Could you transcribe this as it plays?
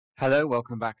Hello,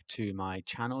 welcome back to my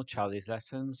channel, Charlie's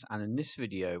Lessons, and in this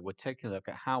video we're taking a look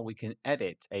at how we can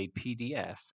edit a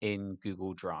PDF in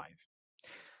Google Drive.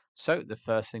 So the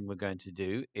first thing we're going to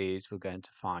do is we're going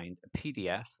to find a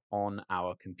PDF on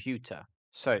our computer.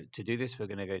 So to do this we're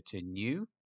going to go to New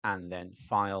and then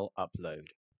File, Upload.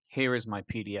 Here is my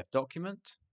PDF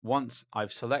document. Once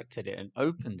I've selected it and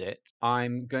opened it,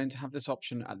 I'm going to have this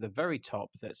option at the very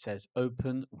top that says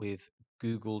Open with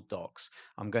Google Docs.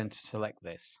 I'm going to select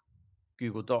this.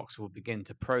 Google Docs will begin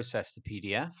to process the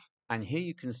PDF, and here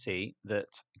you can see that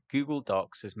Google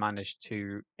Docs has managed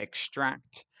to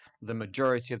extract the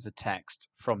majority of the text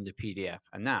from the PDF,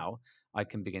 and now I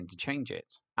can begin to change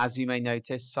it. As you may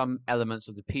notice, some elements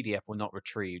of the PDF were not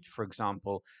retrieved. For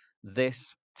example,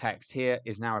 this text here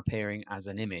is now appearing as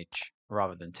an image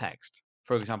rather than text.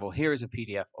 For example, here is a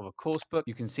PDF of a course book.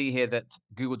 You can see here that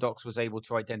Google Docs was able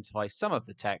to identify some of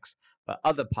the text, but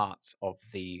other parts of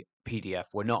the PDF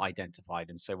were not identified,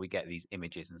 and so we get these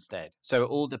images instead. So it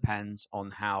all depends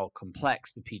on how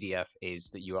complex the PDF is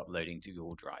that you're uploading to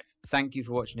Google Drive. Thank you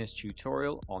for watching this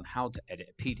tutorial on how to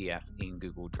edit a PDF in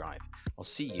Google Drive. I'll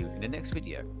see you in the next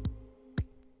video.